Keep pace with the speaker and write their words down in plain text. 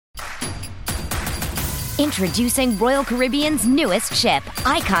Introducing Royal Caribbean's newest ship,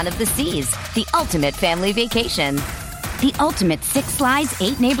 Icon of the Seas, the ultimate family vacation. The ultimate 6 slides,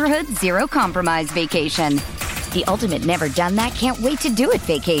 8 neighborhoods, 0 compromise vacation. The ultimate never done that, can't wait to do it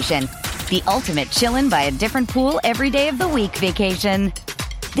vacation. The ultimate chillin' by a different pool every day of the week vacation.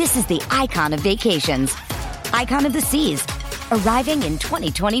 This is the Icon of vacations. Icon of the Seas, arriving in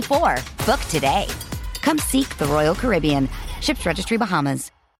 2024. Book today. Come seek the Royal Caribbean. Ships Registry,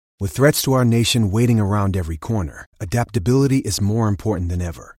 Bahamas. With threats to our nation waiting around every corner, adaptability is more important than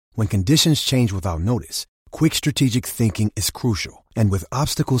ever. When conditions change without notice, quick strategic thinking is crucial. And with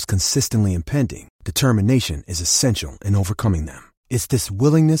obstacles consistently impending, determination is essential in overcoming them. It's this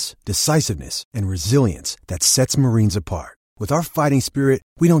willingness, decisiveness, and resilience that sets Marines apart. With our fighting spirit,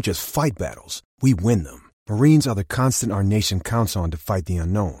 we don't just fight battles, we win them. Marines are the constant our nation counts on to fight the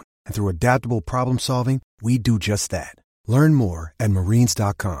unknown. And through adaptable problem solving, we do just that. Learn more at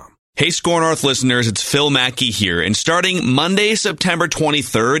marines.com. Hey, Score North listeners, it's Phil Mackey here. And starting Monday, September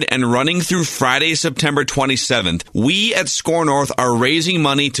 23rd and running through Friday, September 27th, we at Score North are raising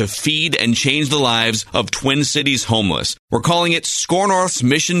money to feed and change the lives of Twin Cities homeless. We're calling it Score North's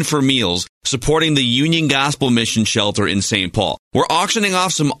Mission for Meals, supporting the Union Gospel Mission Shelter in St. Paul. We're auctioning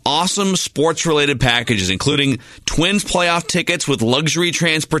off some awesome sports-related packages, including Twins playoff tickets with luxury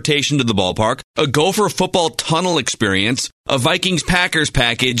transportation to the ballpark, a Gopher football tunnel experience, a Vikings-Packers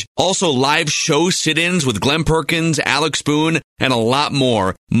package, also live show sit-ins with Glenn Perkins, Alex Boone, and a lot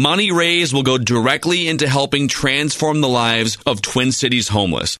more. Money raised will go directly into helping transform the lives of Twin Cities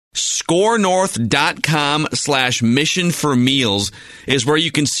homeless. ScoreNorth.com/mission for meals is where you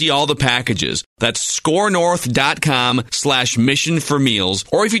can see all the packages. That's ScoreNorth.com/mission for meals.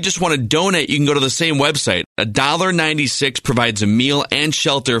 Or if you just want to donate, you can go to the same website. $1.96 provides a meal and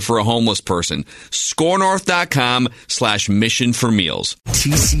shelter for a homeless person. ScoreNorth.com/mission for meals.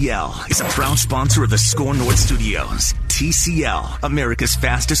 TCL is a proud sponsor of the Score North Studios. TCL, America's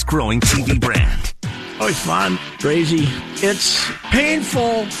fastest growing TV brand. Oh, it's fun, crazy. It's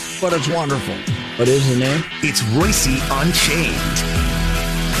painful, but it's wonderful. What is the name? It's Royce Unchained.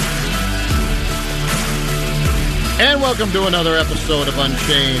 And welcome to another episode of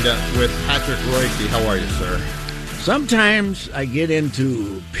Unchained with Patrick Royce. How are you, sir? Sometimes I get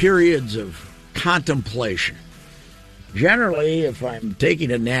into periods of contemplation. Generally, if I'm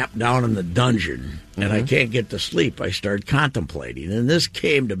taking a nap down in the dungeon and I can't get to sleep, I start contemplating. And this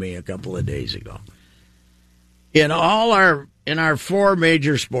came to me a couple of days ago. In our 4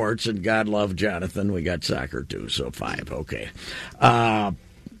 major sports, and God love Jonathan, we got soccer too, so 5, okay.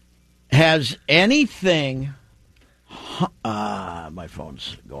 Has anything... my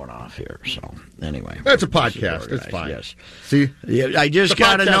phone's going off here, so anyway. That's a podcast. It's fine. Yes. See? Yeah, I just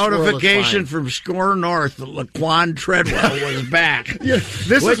got a notification from Score North that Laquan Treadwell was back,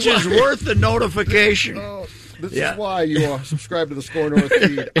 which is worth the notification. This is why you subscribe to the Score North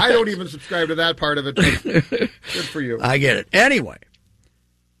feed. I don't even subscribe to that part of it. Good for you. I get it. Anyway,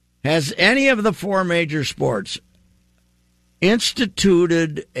 has any of the 4 major sports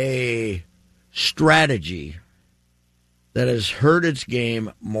instituted a strategy that has hurt its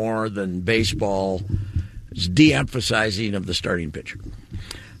game more than baseball's de-emphasizing of the starting pitcher?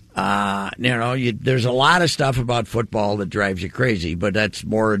 There's a lot of stuff about football that drives you crazy, but that's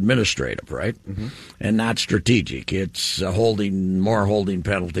more administrative, right? Mm-hmm. And not strategic. It's more holding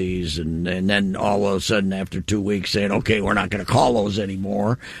penalties, and then all of a sudden after 2 weeks saying, okay, we're not going to call those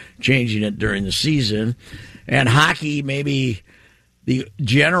anymore, changing it during the season. And hockey, maybe the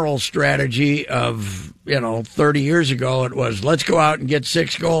general strategy of, 30 years ago, it was, let's go out and get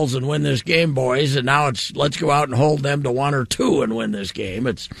 6 goals and win this game, boys. And now it's, let's go out and hold them to 1 or 2 and win this game.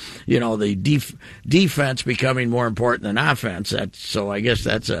 It's, the defense becoming more important than offense. So I guess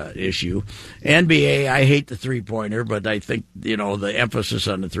that's an issue. NBA, I hate the three-pointer, but I think, the emphasis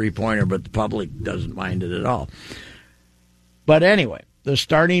on the three-pointer, but the public doesn't mind it at all. But anyway, the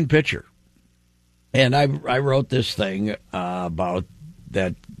starting pitcher. And I wrote this thing about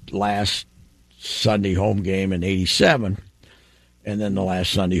that last Sunday home game in '87, and then the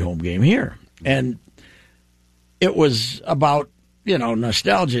last Sunday home game here. And it was about,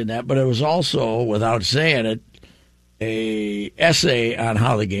 nostalgia in that, but it was also, without saying it, a essay on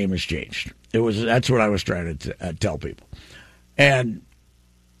how the game has changed. That's what I was trying to tell people. And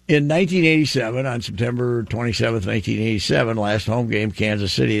in 1987, on September 27th, 1987, last home game,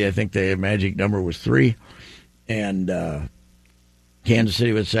 Kansas City, I think the magic number was 3. And Kansas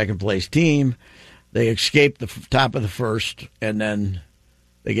City was second-place team. They escaped the top of the first, and then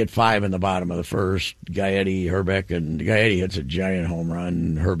they get 5 in the bottom of the first. Gaetti hits a giant home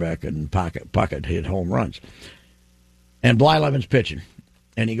run. Herbeck and Puckett hit home runs. And Blyleven's pitching.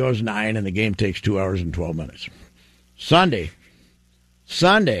 and he goes 9, and the game takes 2 hours and 12 minutes. Sunday,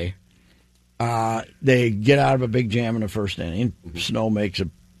 they get out of a big jam in the first inning. Snow makes a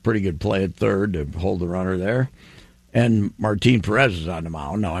pretty good play at third to hold the runner there. And Martin Perez is on the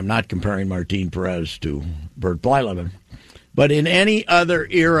mound. Now, I'm not comparing Martin Perez to Bert Blyleven. But in any other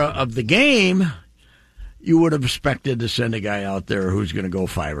era of the game, you would have expected to send a guy out there who's going to go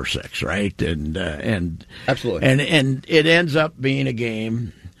 5 or 6, right? And absolutely. And it ends up being a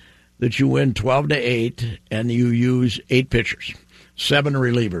game that you win 12-8, and you use 8 pitchers, 7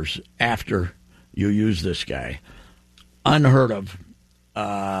 relievers after you use this guy. Unheard of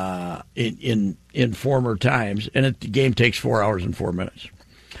in former times, and the game takes 4 hours and 4 minutes.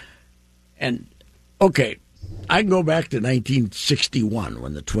 And okay, I can go back to 1961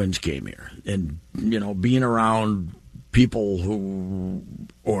 when the Twins came here, and being around people who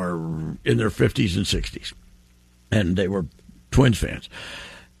are in their 50s and 60s, and they were Twins fans,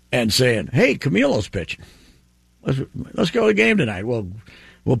 and saying, "Hey, Camilo's pitching. Let's go to the game tonight.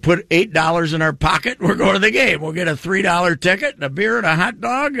 We'll put $8 in our pocket. We're going to the game. We'll get a $3 ticket and a beer and a hot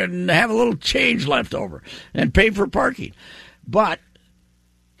dog and have a little change left over and pay for parking." But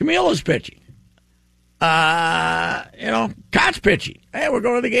Camilo's pitching. Cott's pitching. Hey, we're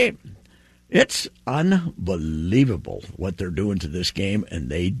going to the game. It's unbelievable what they're doing to this game, and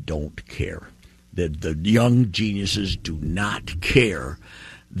they don't care. The young geniuses do not care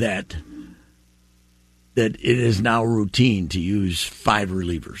that it is now routine to use 5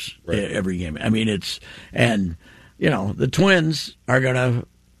 relievers every game. I mean, the Twins are going to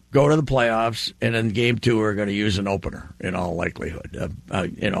go to the playoffs, and in Game 2 are going to use an opener in all likelihood,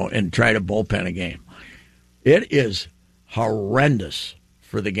 and try to bullpen a game. It is horrendous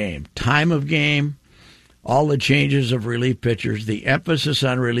for the game. Time of game, all the changes of relief pitchers, the emphasis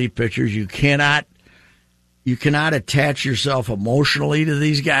on relief pitchers. You cannot attach yourself emotionally to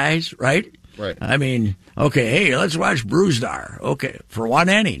these guys, right? Right. I mean, okay, hey, let's watch Brewstar. Okay, for 1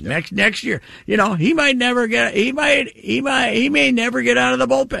 inning. Next year, he may never get out of the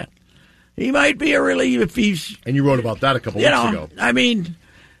bullpen. He might be a relief if he's. And you wrote about that a couple weeks ago. I mean,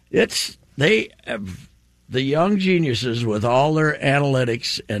 they have the young geniuses with all their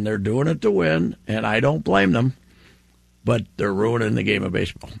analytics, and they're doing it to win, and I don't blame them, but they're ruining the game of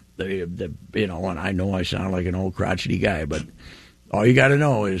baseball. And I know I sound like an old crotchety guy, but all you got to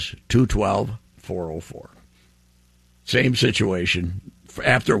know is 212-404. Same situation.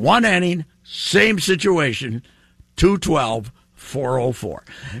 After 1 inning, same situation, 212-404.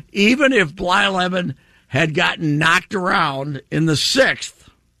 Even if Blyleven had gotten knocked around in the 6th,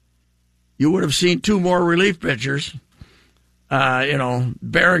 you would have seen 2 more relief pitchers,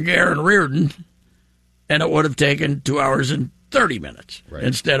 Berenguer and Reardon, and it would have taken 2 hours and 30 minutes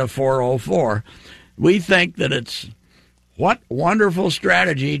instead of 404. We think that it's what wonderful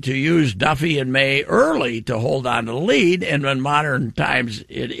strategy to use Duffy and May early to hold on to the lead, and in modern times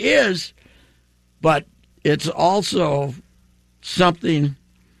it is, but it's also something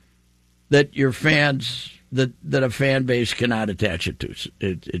that your fans that a fan base cannot attach it to.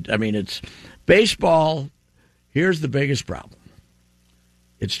 It's baseball. Here's the biggest problem.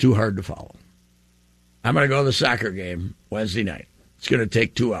 It's too hard to follow. I'm going to go to the soccer game Wednesday night. It's going to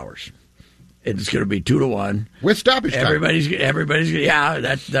take 2 hours. It's going to be 2-1 with stoppage time. Everybody's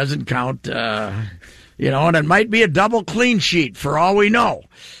that doesn't count. And it might be a double clean sheet for all we know.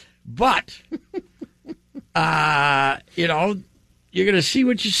 But you're going to see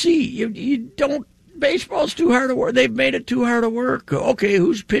what you see. You don't. Baseball's too hard to work. They've made it too hard to work. Okay,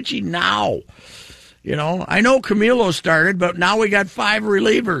 who's pitching now? I know Camilo started, but now we got 5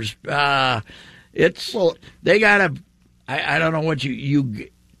 relievers. They got to. I don't know what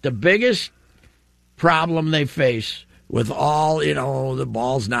the biggest problem they face with all the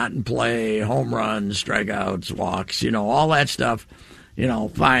ball's not in play, home runs, strikeouts, walks, all that stuff.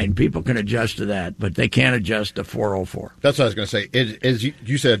 Fine, people can adjust to that, but they can't adjust to 404. That's what I was going to say. As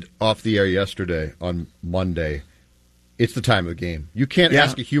you said off the air yesterday on Monday, it's the time of the game. You can't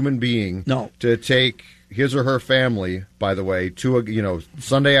ask a human being to take his or her family, by the way, to a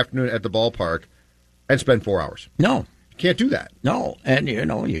Sunday afternoon at the ballpark and spend 4 hours. No. You can't do that. No, and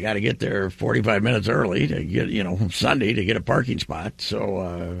you got to get there 45 minutes early to get Sunday to get a parking spot.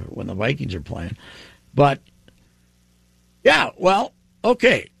 So when the Vikings are playing, but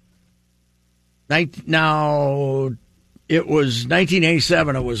okay. Now, it was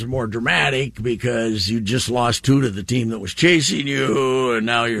 1987. It was more dramatic because you just lost 2 to the team that was chasing you, and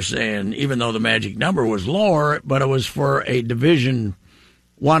now you're saying, even though the magic number was lower, but it was for a division,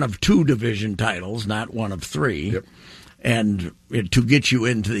 one of 2 division titles, not one of 3, and to get you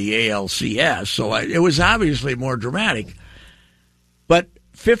into the ALCS. So it was obviously more dramatic. But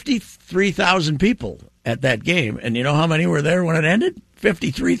 53,000 people at that game, and you know how many were there when it ended?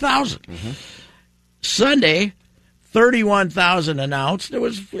 53,000. Mm-hmm. Sunday, 31,000 announced. It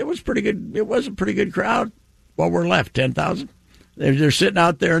was pretty good. It was a pretty good crowd. What were left? 10,000. They're sitting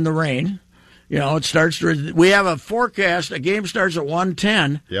out there in the rain. You know, it starts. We have a forecast. A game starts at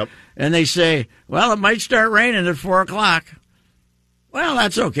 1:10. Yep. And they say, well, it might start raining at 4:00. Well,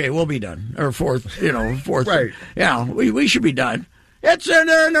 that's okay. We'll be done. Or fourth. Right. Yeah, we should be done. It's in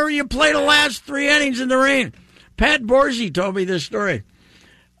there, and you play the last 3 innings in the rain. Pat Borsey told me this story.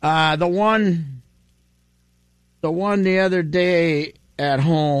 The one the other day at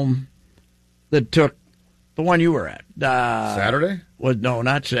home that took the one you were at. Saturday? No,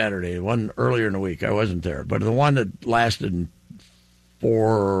 not Saturday. The one earlier in the week. I wasn't there. But the one that lasted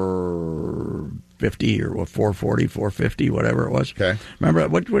 450 or 440, 450, whatever it was. Okay. Remember,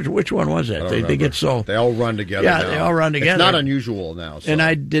 which one was that? They get so... They all run together now. they all run together. It's not unusual now. So.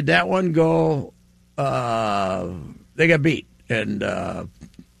 And did that one go... they got beat. And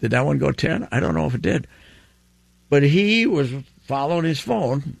did that one go 10? I don't know if it did. But he was following his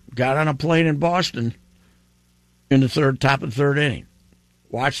phone, got on a plane in Boston in the top of the third inning.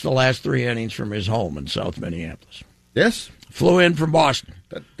 Watched the last 3 innings from his home in South Minneapolis. Yes. Flew in from Boston.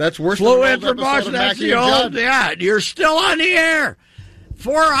 That's worse Flew than in from Boston. That's the old. Yeah, you're still on the air.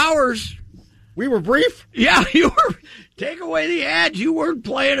 4 hours. We were brief. Yeah, you were. Take away the ads. You weren't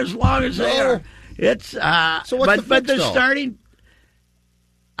playing as long as they are. It's so what's but they're starting.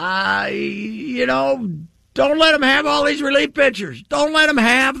 Don't let them have all these relief pitchers. Don't let them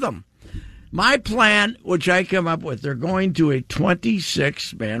have them. My plan, which I come up with, they're going to a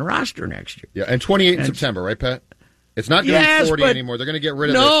 26-man roster next year. Yeah, and 28 in September, right, Pat? It's not going to be 40 anymore. They're going to get rid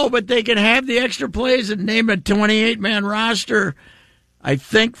of it. No, but they can have the extra plays and name a 28-man roster, I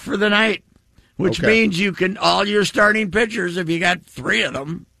think, for the night, which means you can, all your starting pitchers, if you got 3 of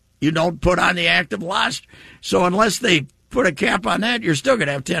them, you don't put on the active roster. So unless they put a cap on that, you're still going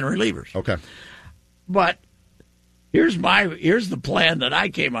to have 10 relievers. Okay. But here's the plan that I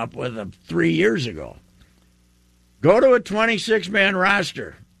came up with 3 years ago. Go to a 26-man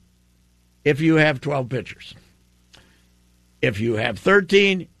roster if you have 12 pitchers. If you have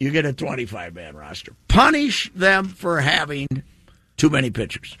 13, you get a 25-man roster. Punish them for having too many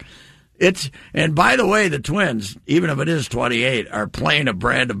pitchers. And by the way, the Twins, even if it is 28, are playing a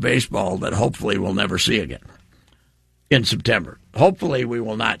brand of baseball that hopefully we'll never see again in September. Hopefully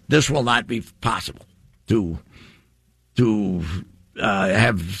this will not be possible to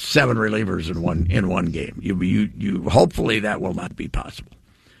have 7 relievers in one game. You hopefully that will not be possible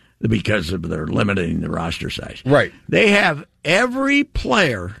because of their limiting the roster size. Right. They have every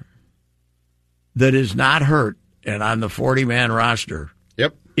player that is not hurt and on the 40-man roster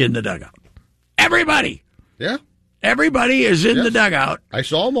in the dugout. Everybody. Yeah. Everybody is in the dugout. I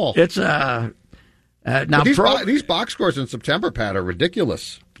saw them all. It's now these box scores in September, Pat, are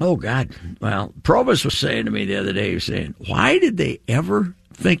ridiculous. Oh, God. Well, Probus was saying to me the other day, he was saying, why did they ever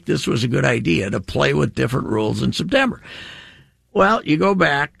think this was a good idea to play with different rules in September? Well, you go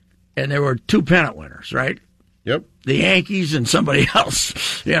back, and there were 2 pennant winners, right? Yep. The Yankees and somebody else,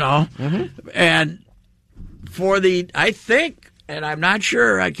 Mm-hmm. And I think, and I'm not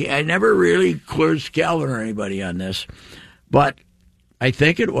sure, I never really quizzed Calvin or anybody on this, but I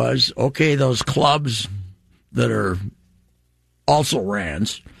think it was, those clubs that are also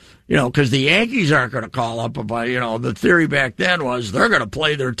Rands, because the Yankees aren't going to call up about, the theory back then was they're going to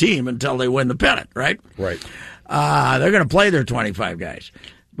play their team until they win the pennant, right? Right. They're going to play their 25 guys.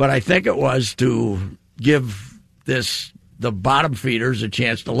 But I think it was to give the bottom feeders a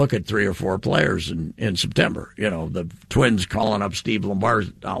chance to look at 3 or 4 players in September. The Twins calling up Steve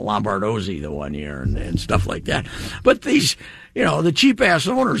Lombardozzi the one year and stuff like that. But these, the cheap-ass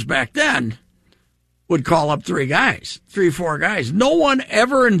owners back then would call up 3 guys, 3 or 4 guys. No one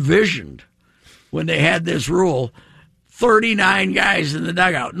ever envisioned when they had this rule 39 guys in the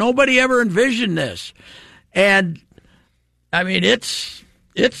dugout. Nobody ever envisioned this. And, I mean, this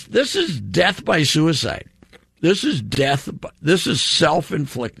is death by suicide. This is death. This is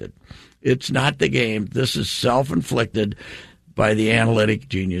self-inflicted. It's not the game. This is self-inflicted by the analytic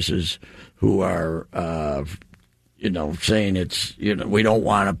geniuses who are, saying it's, we don't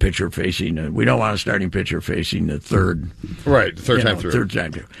want a pitcher we don't want a starting pitcher facing the third. Right, the third time through. Third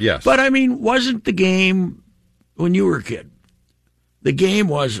time through. Yes. But, I mean, wasn't the game when you were a kid? The game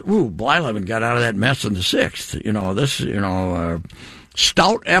was, Blyleven got out of that mess in the 6th.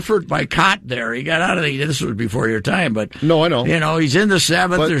 Stout effort by Cott there. He got out of this was before your time, but no, I know. He's in the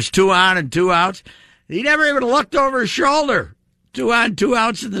 7th. There's 2 on and 2 outs. He never even looked over his shoulder. 2 on, 2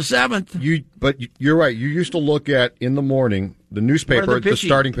 outs in the 7th. But you're right. You used to look at in the morning the newspaper the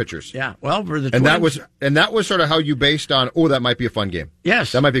starting pitchers. Yeah, well, for the Twins. And that was sort of how you based on, that might be a fun game.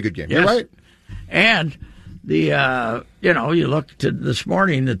 Yes. That might be a good game. Yes. You're right. And the you look to this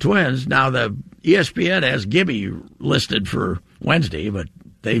morning, the Twins, now the ESPN has Gibby listed for Wednesday, but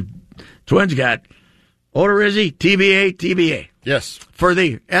Twins got Odorizzi, TBA. Yes.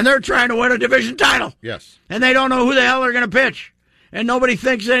 And they're trying to win a division title. Yes. And they don't know who the hell they're going to pitch. And nobody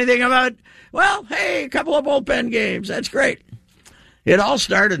thinks anything about, well, hey, a couple of bullpen games. That's great. It all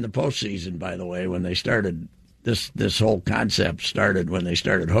started in the postseason, by the way, when they started this whole concept started when they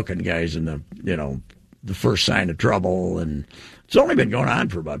started hooking guys in the first sign of trouble, and it's only been going on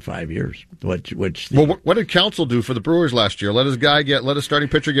for about 5 years. What did Counsell do for the Brewers last year? Let a starting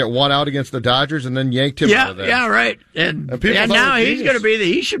pitcher get one out against the Dodgers, and then yanked him out of there. Yeah, right. And now he's going to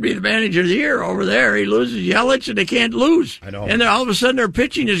he should be the manager of the year over there. He loses Yelich, and they can't lose. I know. And all of a sudden their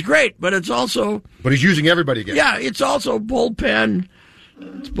pitching is great, but it's also. But he's using everybody again. Yeah, it's also bullpen.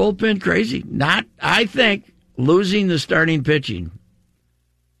 It's bullpen crazy. I think losing the starting pitching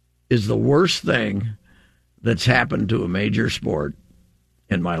is the worst thing that's happened to a major sport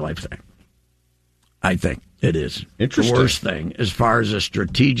in my lifetime. I think it is. Interesting. The worst thing. As far as a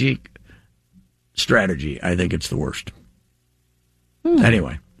strategic strategy, I think it's the worst.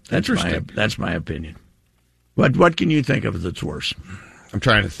 Anyway, that's my opinion. What can you think of that's worse? I'm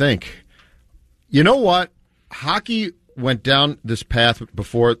trying to think. You know what? Hockey went down this path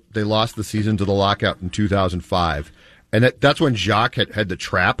before they lost the season to the lockout in 2005. And that's when Jacques had the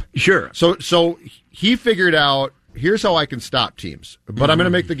trap. Sure. So he figured out, here's how I can stop teams. But I'm going to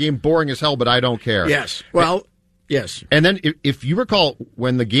make the game boring as hell, but I don't care. Yes. Well, yes. And then if you recall,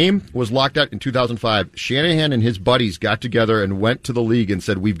 when the game was locked out in 2005, Shanahan and his buddies got together and went to the league and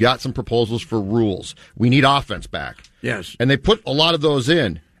said, we've got some proposals for rules. We need offense back. Yes. And they put a lot of those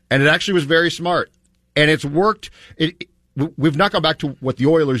in. And it actually was very smart. And it's worked. We've not gone back to what the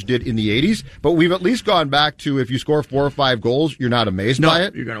Oilers did in the 80s, but we've at least gone back to if you score 4 or 5 goals, you're not amazed by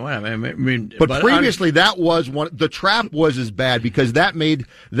it. You're going to win. I mean, but previously that was one. The trap was as bad because that made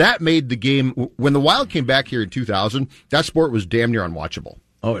the game. When the Wild came back here in 2000, that sport was damn near unwatchable.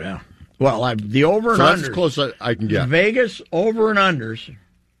 Oh yeah. Well, the over and unders. That's as close as I can get. Vegas over and unders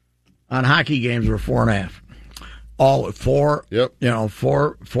on hockey games were 4.5. All 4. Yep.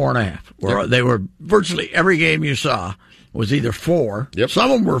 4.5. Where they were virtually every game you saw was either 4. Yep.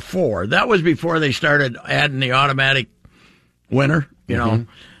 Some of them were 4. That was before they started adding the automatic winner, the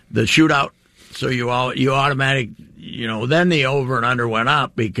shootout. So you automatic, then the over and under went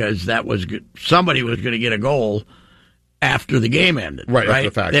up because that was good. Somebody was going to get a goal after the game ended. Right? After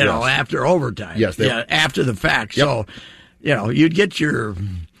the fact. After overtime. Yes. After the fact. Yep. So, you'd get your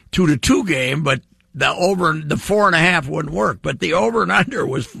 2-2 game, but the 4.5 wouldn't work, but the over and under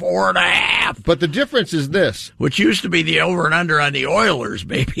was 4.5. But the difference is this, which used to be the over and under on the Oilers,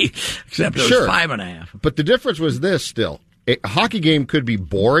 maybe, except it was 5.5. But the difference was this. Still, a hockey game could be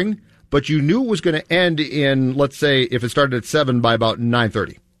boring, but you knew it was going to end in, let's say, if it started at 7 by about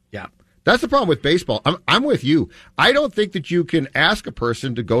 9:30. Yeah, that's the problem with baseball. I'm with you. I don't think that you can ask a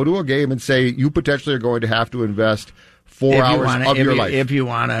person to go to a game and say you potentially are going to have to invest 4 hours of your life if you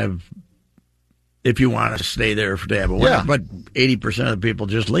want to stay there to have a win. Yeah. But 80% of the people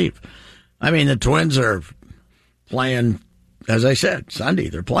just leave. I mean, the Twins are playing, as I said, Sunday.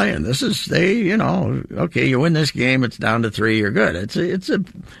 They're playing. Okay, you win this game, it's down to 3, you're good. It's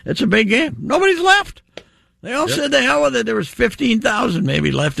a big game. Nobody's left. They all said the hell with it. There was 15,000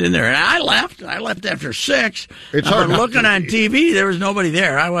 maybe left in there. And I left. I left after 6. It's hard looking on TV, there was nobody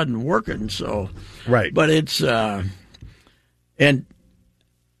there. I wasn't working, so. Right. But it's,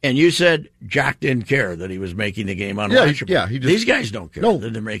 And you said Jock didn't care that he was making the game unwatchable. Yeah, these guys don't care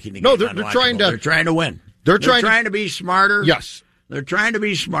that they're making the game unwatchable. They're trying to win. They're trying to be smarter. Yes. They're trying to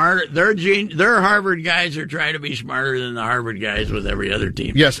be smarter. Their Harvard guys are trying to be smarter than the Harvard guys with every other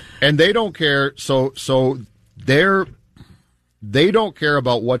team. Yes, and they don't care. So they don't care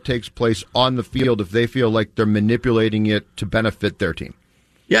about what takes place on the field if they feel like they're manipulating it to benefit their team.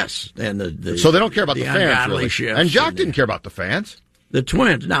 Yes, and so they don't care about the fans, really. And Jock didn't care about the fans. The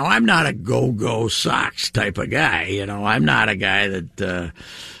Twins. Now, I'm not a go-go Sox type of guy. I'm not a guy that,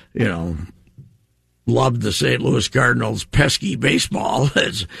 loved the St. Louis Cardinals' pesky baseball,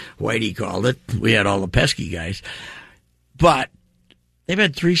 as Whitey called it. We had all the pesky guys. But they've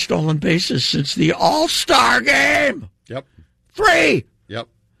had 3 stolen bases since the All-Star game. Yep. 3! Yep.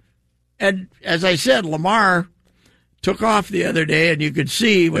 And as I said, Lamar took off the other day, and you could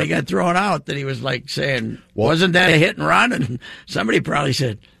see when he got thrown out that he was like saying, wasn't that a hit and run? And somebody probably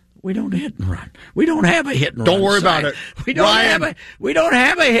said, We don't hit and run. We don't have a hit and run. Don't worry about it. We don't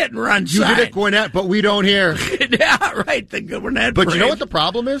have a hit and run. You did it, Gwinnett, but we don't hear. Yeah, right. The Gwinnett. But parade. you know what the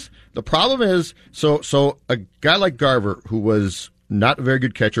problem is? The problem is so a guy like Garver, who was not a very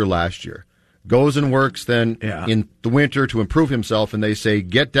good catcher last year, goes and works then in the winter to improve himself, and they say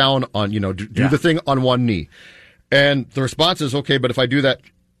get down on do the thing on one knee, and the response is okay, but if I do that,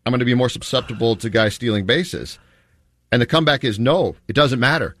 I'm going to be more susceptible to guys stealing bases. And the comeback is no, it doesn't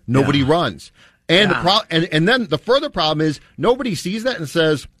matter. Nobody runs. And and then the further problem is nobody sees that and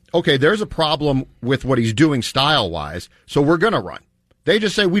says, okay, there's a problem with what he's doing style-wise, so we're going to run. They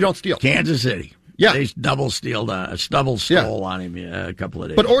just say we don't steal. Kansas City. Yeah. They double stole on him a couple of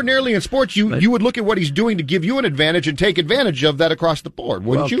days. But ordinarily in sports, you would look at what he's doing to give you an advantage and take advantage of that across the board,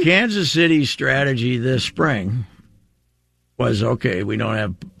 wouldn't you? Kansas City's strategy this spring was, okay, we don't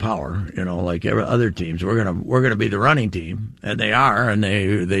have power, like every other teams. We're gonna be the running team, and they are, and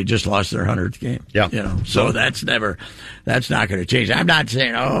they just lost their 100th game. Yeah, so that's not going to change. I'm not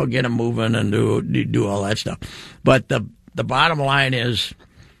saying get them moving and do all that stuff, but the bottom line is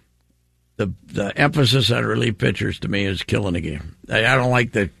the emphasis on relief pitchers to me is killing the game. I don't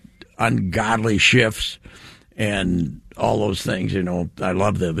like the ungodly shifts and all those things. I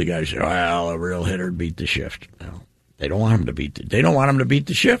love the guys say, well, a real hitter beat the shift. No. They don't want him to beat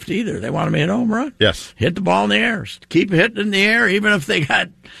the shift either. They want him to hit a home run. Yes. Hit the ball in the air. Keep hitting in the air, even if they got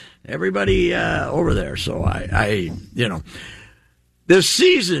everybody over there. So this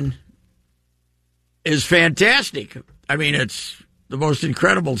season is fantastic. I mean, it's the most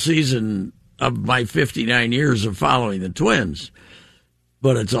incredible season of my 59 years of following the Twins.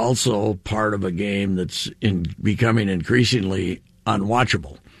 But it's also part of a game that's becoming increasingly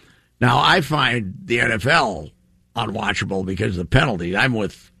unwatchable. Now, I find the NFL unwatchable because of the penalty. I'm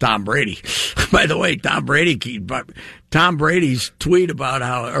with Tom Brady. By the way, Tom Brady's tweet about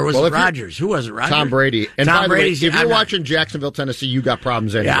it Rodgers? Who was it? Rodgers? Tom Brady. And Tom Brady. If you're watching Jacksonville, Tennessee, you got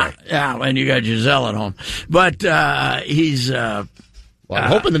problems anyway. Yeah, and you got Giselle at home. But he's. I'm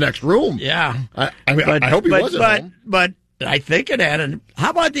hoping the next room. Yeah, I hope he was at home. But I think it had. How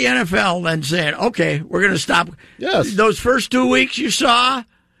about the NFL then saying, okay, we're going to stop? Yes. Those first 2 weeks you saw.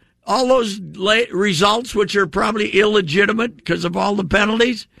 All those late results, which are probably illegitimate because of all the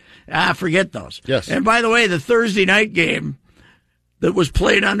penalties, forget those. Yes. And by the way, the Thursday night game that was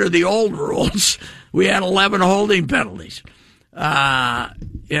played under the old rules, we had 11 holding penalties.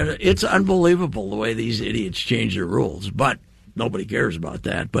 It's unbelievable the way these idiots change their rules, but nobody cares about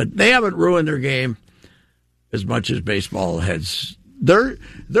that. But they haven't ruined their game as much as baseball has.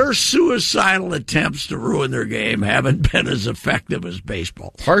 Their suicidal attempts to ruin their game haven't been as effective as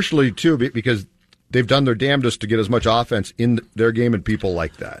baseball. Partially, too, because they've done their damnedest to get as much offense in their game and people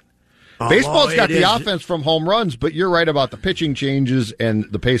like that. Baseball's got the offense from home runs, but you're right about the pitching changes and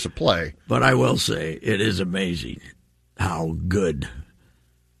the pace of play. But I will say it is amazing how good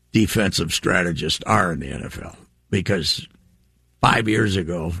defensive strategists are in the NFL. Because 5 years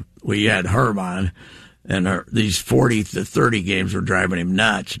ago, we had Herman. And these 40 to 30 games were driving him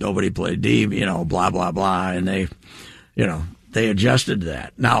nuts. Nobody played D, blah, blah, blah. And they adjusted to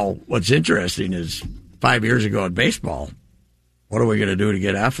that. Now, what's interesting is 5 years ago in baseball, what are we going to do to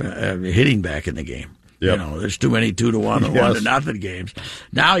get hitting back in the game? Yep. There's too many 2-1 or 1-0 games.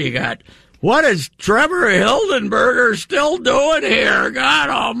 Now you got, what is Trevor Hildenberger still doing here? God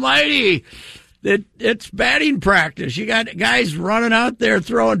almighty. It's batting practice. You got guys running out there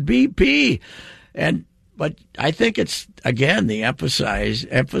throwing BP. But I think it's, again, the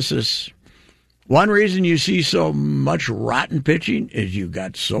emphasis. One reason you see so much rotten pitching is you've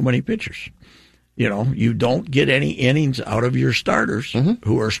got so many pitchers. You don't get any innings out of your starters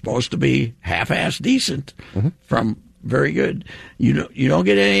who are supposed to be half-ass decent from very good. You don't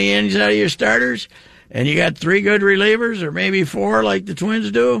get any innings out of your starters, and you got 3 good relievers or maybe 4 like the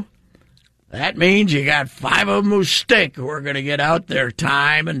Twins do. That means you got 5 of them who stink who are going to get out there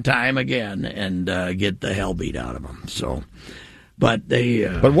time and time again and get the hell beat out of them. So, but they.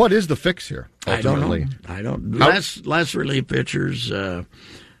 But what is the fix here? Ultimately? I don't know. Less relief pitchers.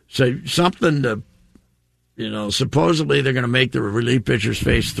 So something to, supposedly they're going to make the relief pitchers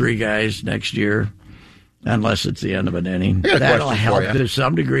face 3 guys next year, unless it's the end of an inning. That'll help to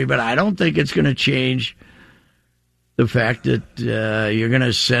some degree, but I don't think it's going to change the fact that you're going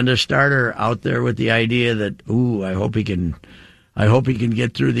to send a starter out there with the idea that, I hope he can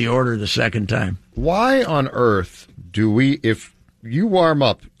get through the order the second time. Why on earth if you warm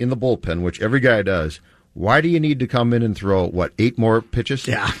up in the bullpen, which every guy does, why do you need to come in and throw 8 more pitches?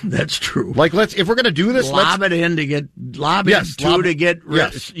 Yeah, that's true. Like if we're going to do this, lob it in to get to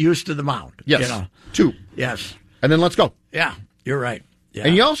get used to the mound. Yes, 2. Yes, and then let's go. Yeah, you're right. Yeah.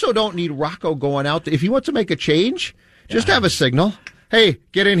 And you also don't need Rocco going out. If he wants to make a change, just have a signal. Hey,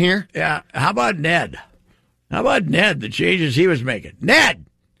 get in here. Yeah. How about Ned? The changes he was making? Ned,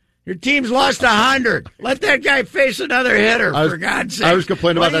 your team's lost 100. Let that guy face another hitter, for God's sake. I was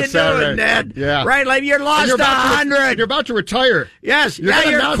complaining about that Saturday. Doing, Ned? Yeah. Right, like you're lost 100. You're about to retire. Yes. You're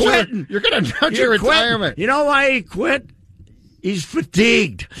quitting. You're going to announce your retirement. You know why he quit? He's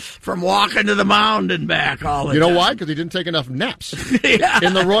fatigued from walking to the mound and back all the time. You know why? Because he didn't take enough naps yeah.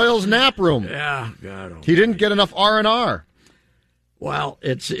 in the Royals nap room. Yeah, God. He didn't get enough R&R. Well,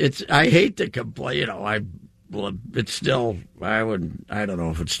 it's. I hate to complain. It's still. I don't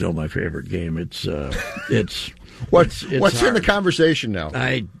know if it's still my favorite game. It's. What's hard. in the conversation now?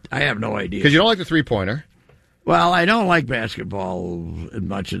 I have no idea. Because you don't like the 3-pointer. Well, I don't like basketball as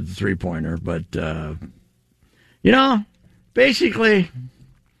much as the 3-pointer, but basically,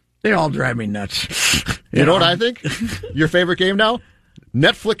 they all drive me nuts. You know what I think? Your favorite game now?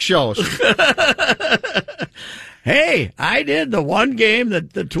 Netflix shows. Hey, I did the one game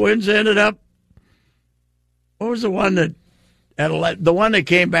that the Twins ended up. What was the one that the one that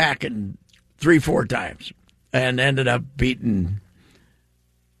came back in 3-4 times and ended up beating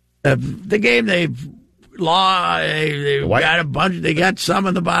the game they lost. They got a bunch. They got some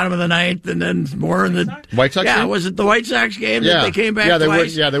in the bottom of the ninth, and then more in the White Sox. Yeah, game? Was it the White Sox game that they came back?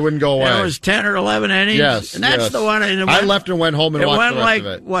 Twice? They wouldn't go away. It was 10 or 11 innings. Yes, and that's the one. I left and went home and watched the rest of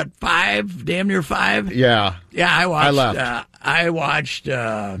it. What, 5? Damn near 5. Yeah. Yeah, I watched. I left. I watched.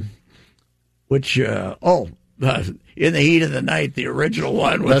 In the Heat of the Night, the original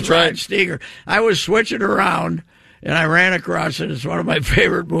one with Rod Steiger. I was switching around, and I ran across it. It's one of my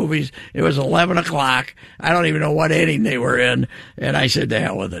favorite movies. It was 11 o'clock. I don't even know what inning they were in, and I said, to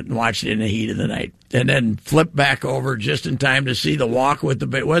hell with it, and watched it in the Heat of the Night. And then flipped back over just in time to see the walk with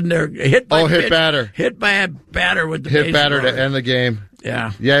the... Wasn't there... Hit by a batter with the hit batter to end the game.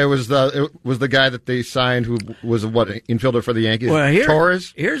 Yeah. Yeah, it was the guy that they signed who was infielder for the Yankees? Well,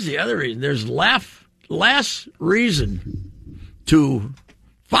 Torres? Here's the other reason. There's less reason to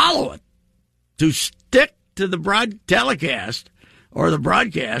follow it, to stick to the telecast or the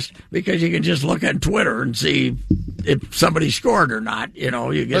broadcast, because you can just look on Twitter and see if somebody scored or not.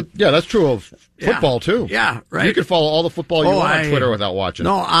 That's true of football too. Yeah, right. You can follow all the football you want on Twitter without watching.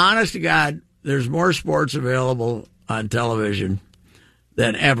 No, honest to God, there's more sports available on television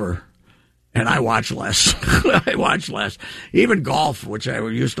than ever. And I watch less. Even golf, which I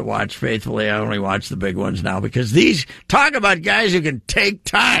used to watch faithfully, I only watch the big ones now, because talk about guys who can take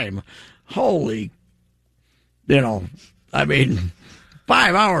time. Holy, 5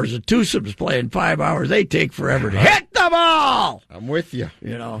 hours of twosomes playing 5 hours. They take forever to hit the ball. I'm with you.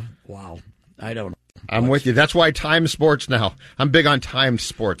 Wow. I don't know. I'm with you. That's why time sports now. I'm big on timed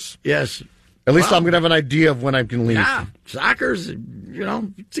sports. Yes. At least I'm going to have an idea of when I can leave. Yeah, soccer's,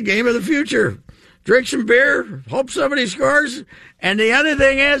 it's a game of the future. Drink some beer, hope somebody scores. And the other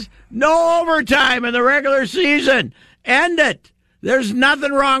thing is, no overtime in the regular season. End it. There's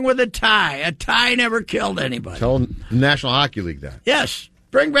nothing wrong with a tie. A tie never killed anybody. Tell National Hockey League that. Yes.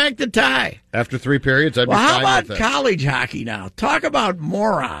 Bring back the tie. After 3 periods, I'd be fine with it. How about college hockey now? Talk about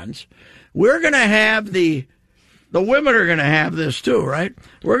morons. We're going to have the women are going to have this too, right?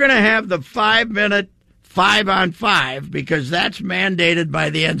 We're going to have the 5-minute 5-on-5 because that's mandated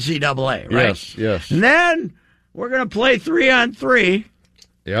by the NCAA, right? Yes. And then we're going to play 3-on-3.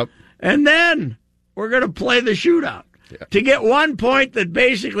 Yep. And then we're going to play the shootout to get 1 point that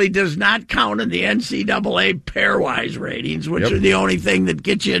basically does not count in the NCAA pairwise ratings, which are the only thing that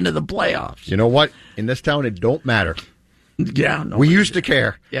gets you into the playoffs. You know what? In this town, it don't matter. Yeah. We used to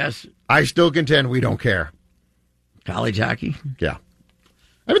care. Yes. I still contend we don't care. College hockey? Yeah.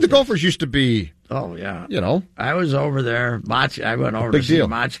 I mean, the Gophers used to be... Oh, yeah. I was over there. I went over to see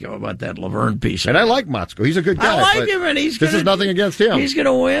Motzko about that Laverne piece. And I like Motzko. He's a good guy. I like him, and this is nothing against him. He's going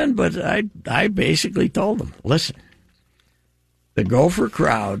to win, but I basically told him, listen, the Gopher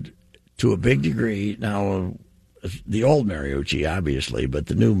crowd, to a big degree, now the old Mariucci, obviously, but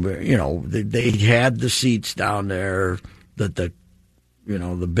the new, they had the seats down there that the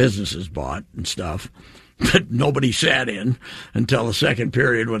businesses bought and stuff that nobody sat in until the second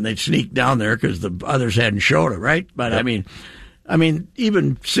period when they'd sneak down there because the others hadn't showed it, right? But I mean,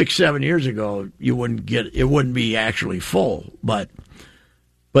 even 6-7 years ago, it wouldn't be actually full. But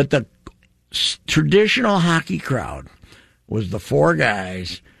the traditional hockey crowd was the 4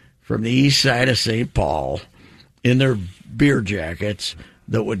 guys from the east side of St. Paul in their beer jackets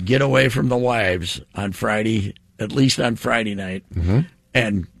that would get away from the wives on Friday, at least on Friday night,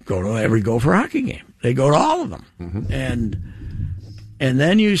 and go to every Gopher hockey game. They go to all of them. And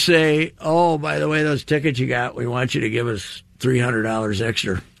then you say, oh, by the way, those tickets you got, we want you to give us $300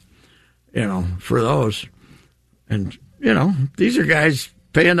 extra, for those. And, these are guys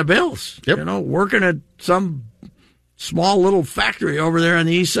paying the bills, working at some small little factory over there on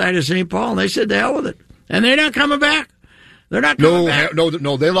the east side of St. Paul. And they said, the hell with it. And they're not coming back. They're not coming back. No,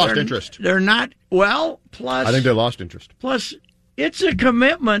 they lost interest. They're not. Well, plus. I think they lost interest. Plus, it's a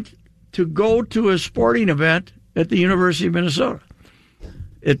commitment to go to a sporting event at the University of Minnesota.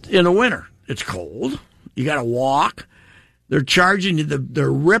 In the winter. It's cold. You got to walk. They're charging you,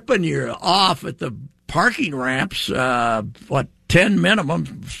 they're ripping you off at the parking ramps, 10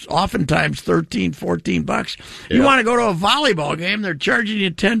 minimum, oftentimes $13, $14. You want to go to a volleyball game, they're charging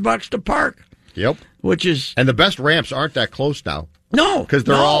you $10 to park. Yep. And the best ramps aren't that close now. No, because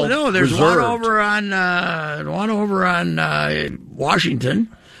they're all there's reserved. one over on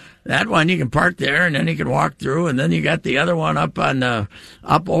Washington. That one you can park there, and then you can walk through, and then you got the other one up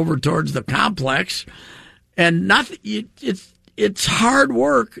over towards the complex, and nothing. It's hard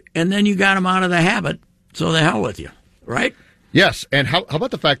work, and then you got them out of the habit. So the hell with you, right? Yes, and how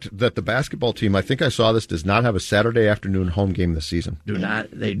about the fact that the basketball team, I think I saw this, does not have a Saturday afternoon home game this season?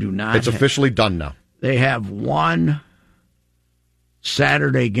 They do not. It's officially done now. They have one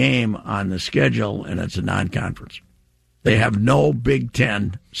Saturday game on the schedule, and it's a non-conference. They have no Big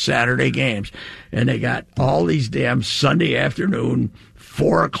Ten Saturday games, and they got all these damn Sunday afternoon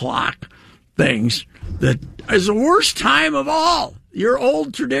 4:00 things that is the worst time of all. Your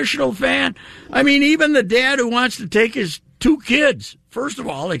old traditional fan. I mean, even the dad who wants to take his 2 kids, first of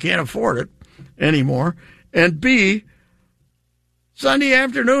all, they can't afford it anymore, and B, Sunday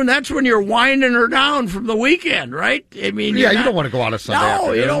afternoon, that's when you're winding her down from the weekend, right? I mean, you don't want to go on a Sunday afternoon.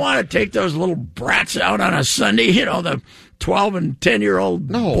 No, you don't want to take those little brats out on a Sunday, the 12 and 10-year-old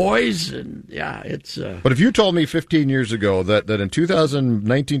boys. And it's. But if you told me 15 years ago that in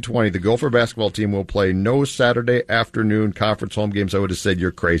 2019-20, the Gopher basketball team will play no Saturday afternoon conference home games, I would have said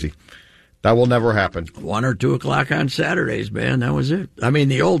you're crazy. That will never happen. 1 or 2 o'clock on Saturdays, man. That was it. I mean,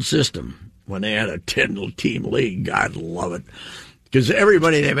 the old system, when they had a 10-team league, God love it. Because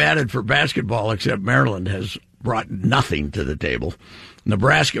everybody they've added for basketball except Maryland has brought nothing to the table.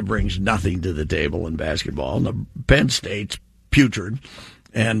 Nebraska brings nothing to the table in basketball. And Penn State's putrid,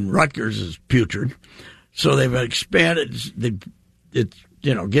 and Rutgers is putrid. So they've expanded.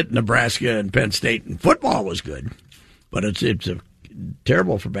 Get Nebraska and Penn State in football was good, but it's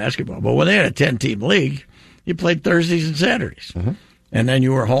terrible for basketball. But when they had a 10-team league, you played Thursdays and Saturdays, and then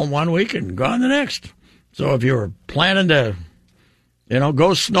you were home one week and gone the next. So if you were planning to go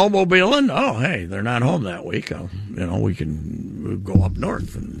snowmobiling. Oh, hey, they're not home that week. We can go up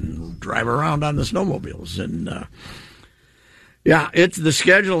north and drive around on the snowmobiles. And, it's the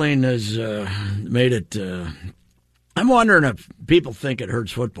scheduling has made it. I'm wondering if people think it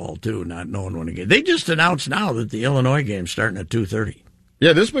hurts football, too, not knowing when it gets. They just announced now that the Illinois game's starting at 2:30.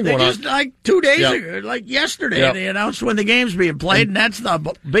 Yeah, this has been going on. Just like 2 days ago, like yesterday, they announced when the game's being played, and that's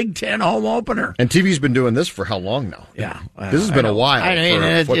the Big Ten home opener. And TV's been doing this for how long now? Yeah. This has been a while.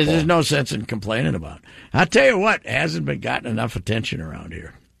 For football. There's no sense in complaining about it. I'll tell you what, hasn't been gotten enough attention around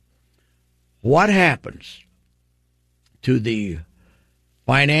here. What happens to the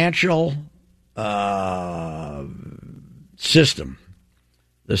financial system,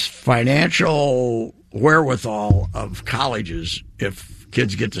 this financial wherewithal of colleges if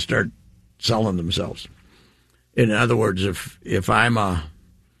kids get to start selling themselves? In other words, if I'm a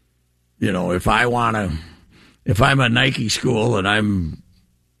Nike school and I'm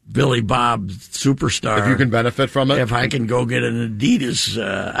Billy Bob superstar, if you can benefit from it, if I can go get an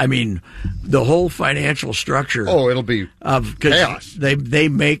Adidas, the whole financial structure. Oh, it'll be of chaos. They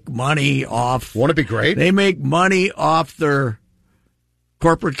make money off. Won't it be great? They make money off their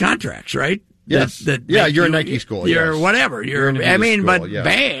corporate contracts, right? Yes. You're a Nike school. You're whatever. You're an Adidas school, but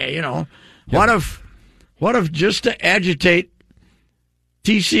yes. What if just to agitate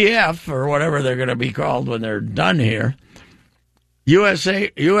TCF or whatever they're going to be called when they're done here,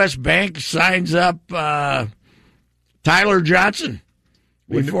 U.S. Bank signs up Tyler Johnson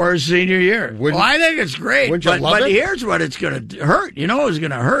before his senior year. I think it's great. But here's what it's going to hurt. You know what's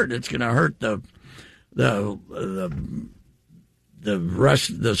going to hurt? It's going to hurt the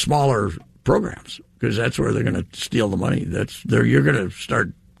rest, the smaller programs, because that's where they're going to steal the money. You're going to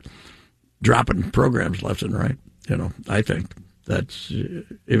start dropping programs left and right. I think that's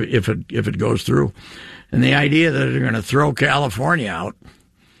if it goes through, and the idea that they're going to throw California out,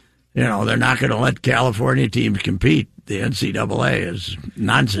 they're not going to let California teams compete. The NCAA is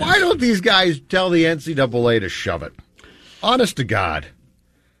nonsense. Why don't these guys tell the NCAA to shove it? Honest to God,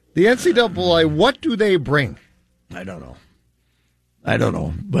 the NCAA, what do they bring? I don't know,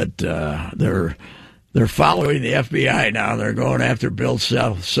 but They're following the FBI now. They're going after Bill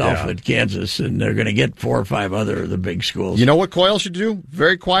Self at Kansas, and they're going to get 4 or 5 other of the big schools. You know what Coyle should do?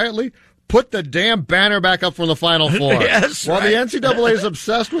 Very quietly, put the damn banner back up from the Final Four. Yes, While the NCAA is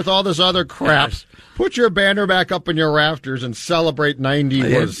obsessed with all this other crap, yes. Put your banner back up in your rafters and celebrate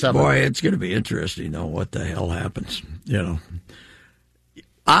 97. Boy, it's going to be interesting, though, what the hell happens. You know,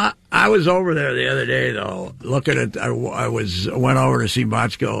 I was over there the other day, though, looking at. I went over to see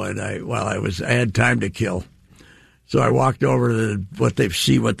Motzko, and I had time to kill, so I walked over to what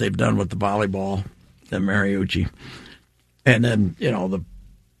they've done with the volleyball, the Mariucci, and then the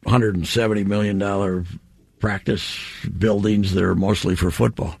 $170 million practice buildings that are mostly for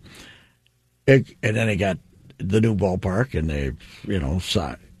football. And then they got the new ballpark, and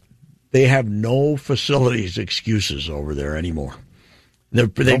they have no facilities excuses over there anymore. They're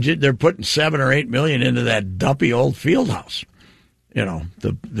putting $7 or $8 million into that dumpy old field house.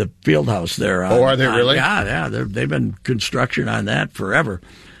 The field house there. Are they really? Yeah. They've been construction on that forever.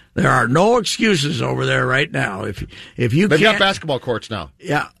 There are no excuses over there right now. If you they've got basketball courts now.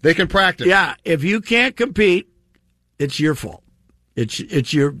 Yeah, they can practice. Yeah, if you can't compete, it's your fault.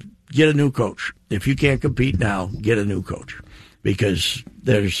 It's your. Get a new coach. If you can't compete now, get a new coach, because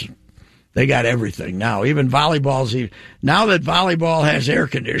they got everything now. Even volleyball's now that volleyball has air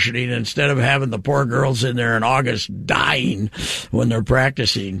conditioning, instead of having the poor girls in there in August dying when they're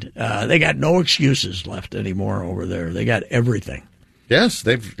practicing, they got no excuses left anymore over there. They got everything. Yes,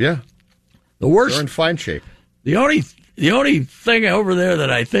 The worst. They're in fine shape. The only thing over there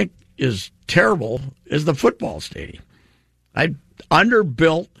that I think is terrible is the football stadium.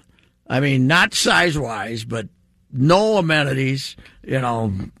 Underbuilt. I mean, not size-wise, but no amenities,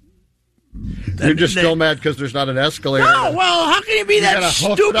 You're just still mad because there's not an escalator. No, well, how can you be that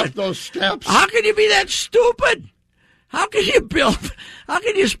stupid? Up those steps. How can you be that stupid? How can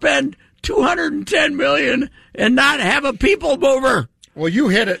you spend $210 million and not have a people mover? Well, you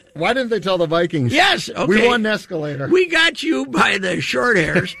hit it. Why didn't they tell the Vikings? Yes, okay. We won an escalator. We got you by the short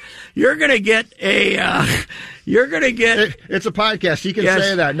hairs. You're going to get a. You're going to get. It's a podcast. You can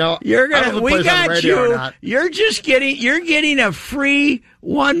say that. No, you're going to. We got you. You're just getting. You're getting a free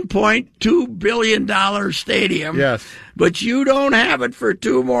 $1.2 billion stadium. Yes, but you don't have it for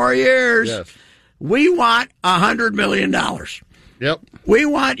 2 more years. Yes, we want $100 million. Yep. We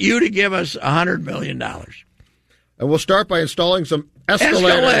want you to give us $100 million. And we'll start by installing some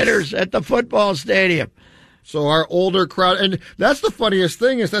escalators at the football stadium. So our older crowd, and that's the funniest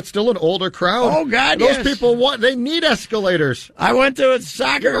thing, is that's still an older crowd. Oh, God, those people they need escalators. I went to a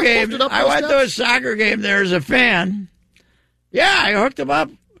soccer game. To a soccer game there as a fan. Yeah, I hooked them up.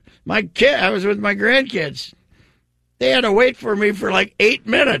 I was with my grandkids. They had to wait for me for like 8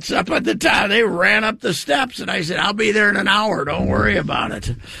 minutes up at the top. They ran up the steps, and I said, I'll be there in an hour. Don't worry about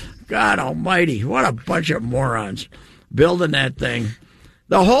it. God almighty, what a bunch of morons building that thing.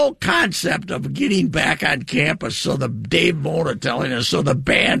 The whole concept of getting back on campus, so Dave Mona telling us, so the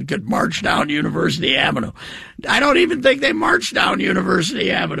band could march down University Avenue. I don't even think they march down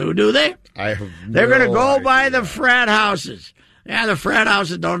University Avenue, do they? They're going to go by the frat houses. Yeah, the frat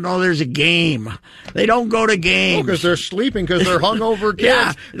houses don't know there's a game. They don't go to games. Because they're sleeping, because they're hungover kids.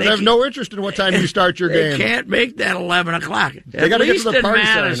 Yeah, they have no interest in what time you start your game. They can't make that 11 o'clock. They got to get to the party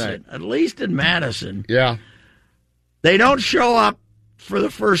Saturday night. At least in Madison. Yeah. They don't show up for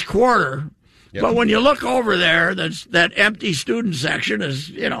the first quarter. Yep. But when you look over there, that empty student section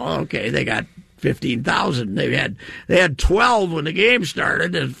is, okay, they got 15,000. They had 12 when the game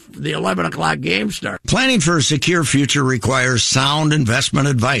started, and the 11 o'clock game started. Planning for a secure future requires sound investment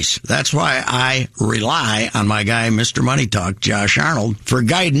advice. That's why I rely on my guy, Mr. Money Talk, Josh Arnold, for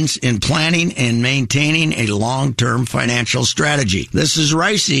guidance in planning and maintaining a long-term financial strategy. This is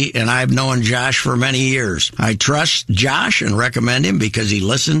Ricey, and I've known Josh for many years. I trust Josh and recommend him because he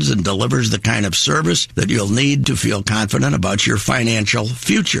listens and delivers the kind of service that you'll need to feel confident about your financial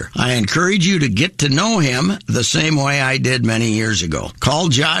future. I encourage you to get to know him the same way I did many years ago. Call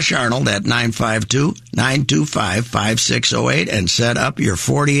Josh Arnold at 952-925-5608 and set up your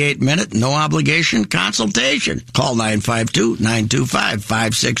 48-minute no-obligation consultation. Call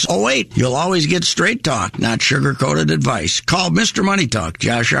 952-925-5608. You'll always get straight talk, not sugar-coated advice. Call Mr. Money Talk,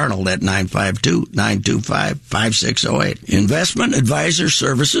 Josh Arnold, at 952-925-5608. Investment advisor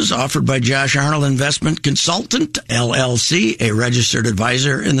services offered by Josh Arnold Investment Consultant, LLC, a registered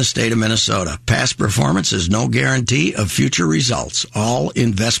advisor in the state of Minnesota. Past performance is no guarantee of future results. All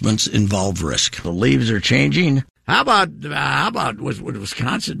investments involve risk. The leaves are changing. How about what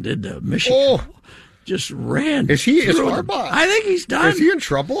Wisconsin did to Michigan? Oh, just ran. Is Harbaugh? I think he's done. Is he in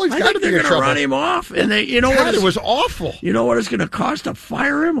trouble? He's got to be in trouble. They're going to run him off, and it was awful. You know what it's going to cost to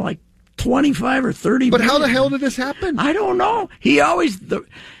fire him? Like 25 or 30 But million. how the hell did this happen? I don't know. He always,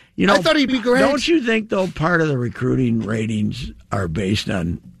 I thought he'd be great. Don't you think, though, part of the recruiting ratings are based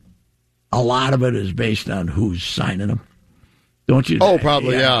on, a lot of it is based on who's signing them? Don't you? Oh,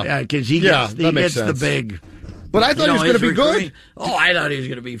 probably, yeah. Yeah, because he gets the big. But I thought he was going to be good. Oh, I thought he was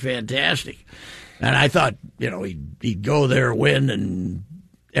going to be fantastic. And I thought, he'd go there, win, and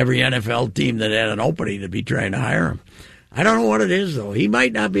every NFL team that had an opening would be trying to hire him. I don't know what it is, though. He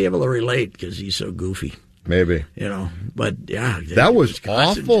might not be able to relate because he's so goofy. Maybe. But yeah. That was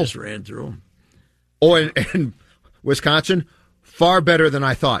Wisconsin awful. Just ran through him. Oh, and Wisconsin, far better than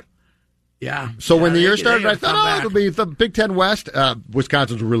I thought. Yeah. So when the year started, I thought, it'll be the Big Ten West.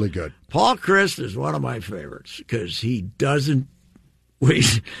 Wisconsin's really good. Paul Chryst is one of my favorites because he doesn't.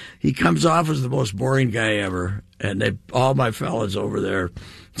 He comes off as the most boring guy ever, and all my fellas over there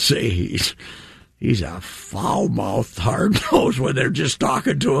say he's a foul-mouthed, hard-nosed when they're just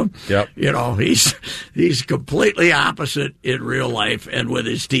talking to him. Yep. He's completely opposite in real life and with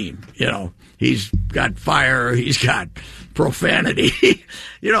his team. He's got fire. He's got profanity.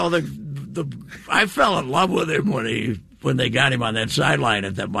 I fell in love with him when they got him on that sideline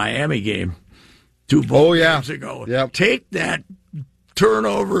at that Miami game 2 games ago. Yep. Take that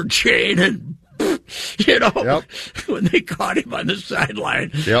turnover chain and when they caught him on the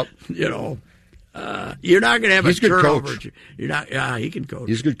sideline. Yep. You're not going to have He's a turnover. Coach. You're not. Yeah, he can coach.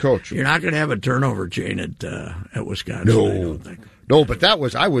 He's a good coach. You're not going to have a turnover chain at Wisconsin. No, I don't think. No, but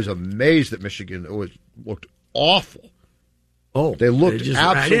I was amazed that Michigan looked awful. Oh, they looked absolutely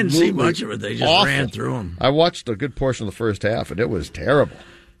I didn't see much of it. They just awful. ran through them. I watched a good portion of the first half, and it was terrible.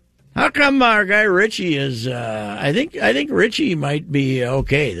 How come our guy Richie is? I think Richie might be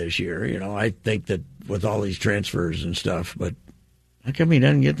okay this year. I think that with all these transfers and stuff, but how come he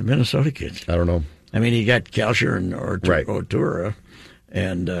doesn't get the Minnesota kids? I don't know. I mean, he got Kalsher and Otura,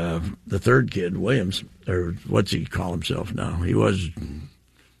 and the third kid, Williams, or what's he call himself now? He was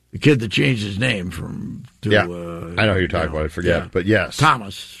the kid that changed his name I know who you're talking about. I forget, but yes,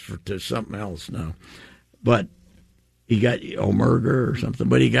 Thomas to something else now. But he got Omerger or something.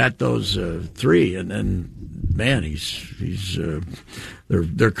 But he got those 3, and then man,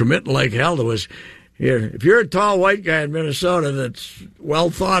 they're committing like hell to us. Here, if you're a tall white guy in Minnesota that's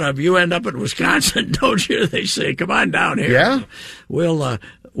well thought of, you end up in Wisconsin, don't you? They say, "Come on down here. Yeah, we'll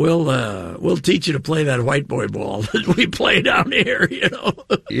teach you to play that white boy ball that we play down here."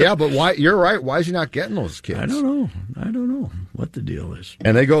 Yeah, but why? You're right. Why is he not getting those kids? I don't know what the deal is.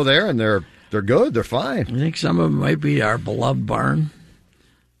 And they go there, and they're good. They're fine. I think some of them might be our beloved barn.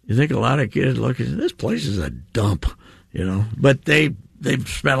 You think a lot of kids look at this place is a dump, but they've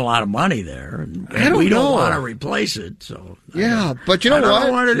spent a lot of money there, and we don't want to replace it. So but you know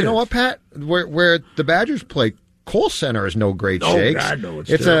what? You know what, Pat? Where the Badgers play, Kohl Center is no great shakes. God, no,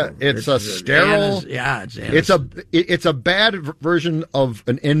 it's a sterile. It's a bad version of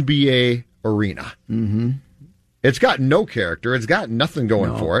an NBA arena. Mm-hmm. It's got no character. It's got nothing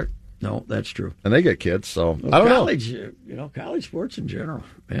going for it. No, that's true. And they get kids, so I don't know. College sports in general,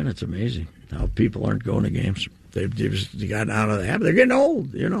 man, it's amazing how people aren't going to games. They've gotten out of the habit. They're getting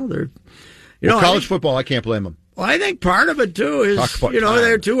old. College football, I can't blame them. Well, I think part of it too is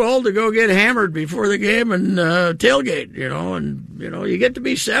they're too old to go get hammered before the game and tailgate. You get to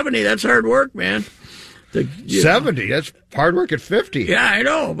be 70. That's hard work, man. 70. That's hard work at 50. Yeah, I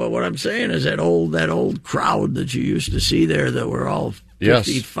know. But what I'm saying is that old crowd that you used to see there that were all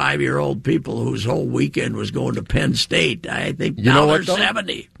 55-year-old people whose whole weekend was going to Penn State. I think now they're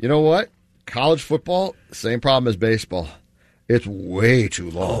 70. You know what? College football, same problem as baseball. It's way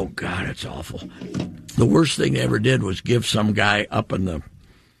too long. Oh, God, it's awful. The worst thing they ever did was give some guy up in the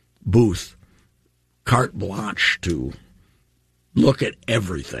booth carte blanche to look at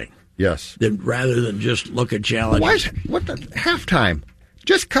everything. Yes. Rather than just look at challenges. What the halftime?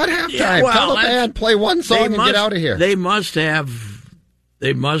 Just cut halftime. Yeah, tell the band, play one song and get out of here. They must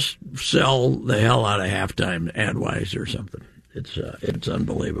sell the hell out of halftime ad-wise or something. It's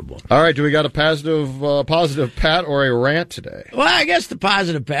unbelievable. All right, do we got a positive Pat or a rant today? Well, I guess the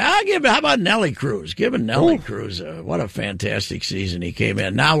positive Pat. How about Nelly Cruz? Giving Nelly Cruz what a fantastic season he came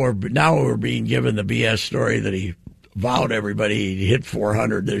in. Now we're being given the BS story that he vowed everybody he hit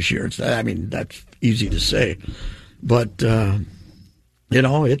 400 this year. I mean, that's easy to say, but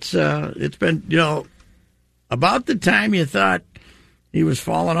it's been about the time you thought he was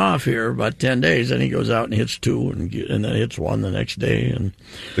falling off here, about 10 days, then he goes out and hits 2 and then hits 1 the next day. And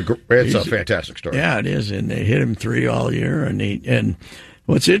it's a fantastic story. Yeah, it is. And they hit him 3 all year. And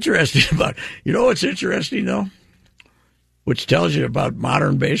what's interesting what's interesting though, which tells you about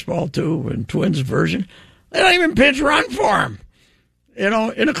modern baseball too, and Twins version, they don't even pitch run for him.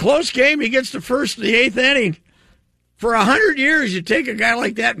 in a close game, he gets the first of the 8th inning. For 100 years, you take a guy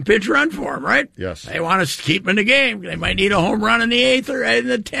like that and pitch run for him, right? Yes. They want to keep him in the game. They might need a home run in the 8th or in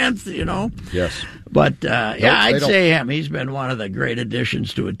the 10th, Yes. But, I'd say him. He's been one of the great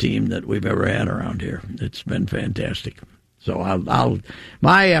additions to a team that we've ever had around here. It's been fantastic. So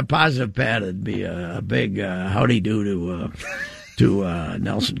my positive pat would be a big howdy-do to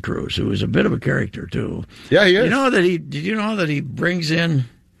Nelson Cruz, who is a bit of a character, too. Yeah, he is. Did you know that he brings in...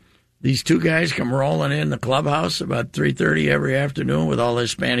 These two guys come rolling in the clubhouse about 3:30 every afternoon with all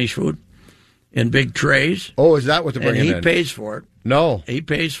this Spanish food in big trays. Oh, is that what they're bringing in? And he pays for it. No. He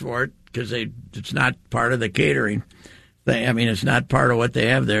pays for it because it's not part of the catering thing. I mean, it's not part of what they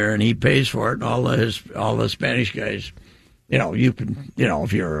have there, and he pays for it. And all the Spanish guys, you can,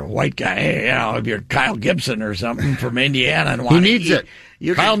 if you're a white guy, if you're Kyle Gibson or something from Indiana and he needs it.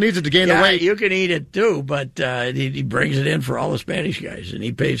 Kyle needs it to gain the weight. You can eat it too, but he brings it in for all the Spanish guys, and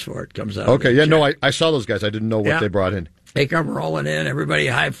he pays for it. Comes out. Okay, yeah, no, I saw those guys. I didn't know what they brought in. They come rolling in. Everybody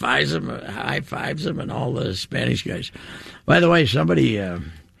high fives them, and all the Spanish guys. By the way, somebody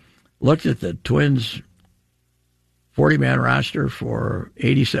looked at the Twins 40-man roster for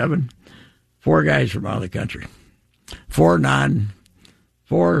 '87. 4 guys from out of the country. 4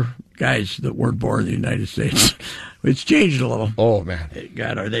 guys that weren't born in the United States. It's changed a little. Oh, man.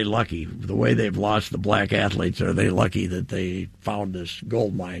 God, are they lucky? The way they've lost the black athletes, are they lucky that they found this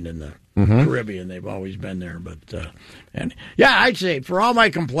gold mine in the Caribbean? They've always been there. But I'd say for all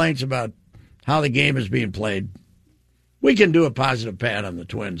my complaints about how the game is being played, we can do a positive pat on the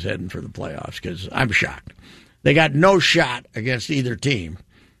Twins heading for the playoffs because I'm shocked. They got no shot against either team,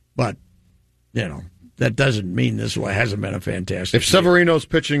 but, that doesn't mean this hasn't been a fantastic If Severino's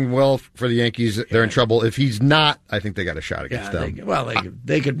pitching well for the Yankees, they're in trouble. If he's not, I think they got a shot against them.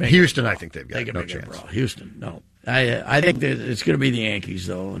 They could make Houston, it. I think they've got no chance. Houston, no. I think that it's going to be the Yankees,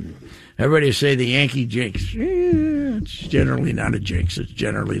 though. And everybody say the Yankee jinx. It's generally not a jinx. It's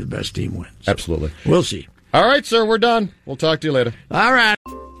generally the best team wins. Absolutely. We'll see. All right, sir, we're done. We'll talk to you later. All right.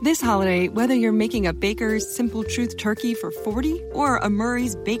 This holiday, whether you're making a Baker's Simple Truth turkey for 40 or a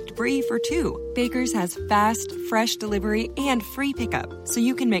Murray's Baked Brie for 2, Baker's has fast, fresh delivery and free pickup, so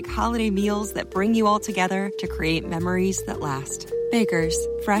you can make holiday meals that bring you all together to create memories that last. Baker's,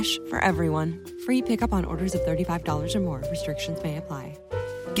 fresh for everyone. Free pickup on orders of $35 or more. Restrictions may apply.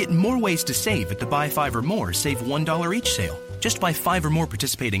 Get more ways to save at the Buy 5 or More Save $1 each sale. Just buy 5 or more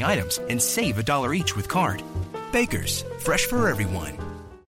participating items and save $1 each with card. Baker's, fresh for everyone.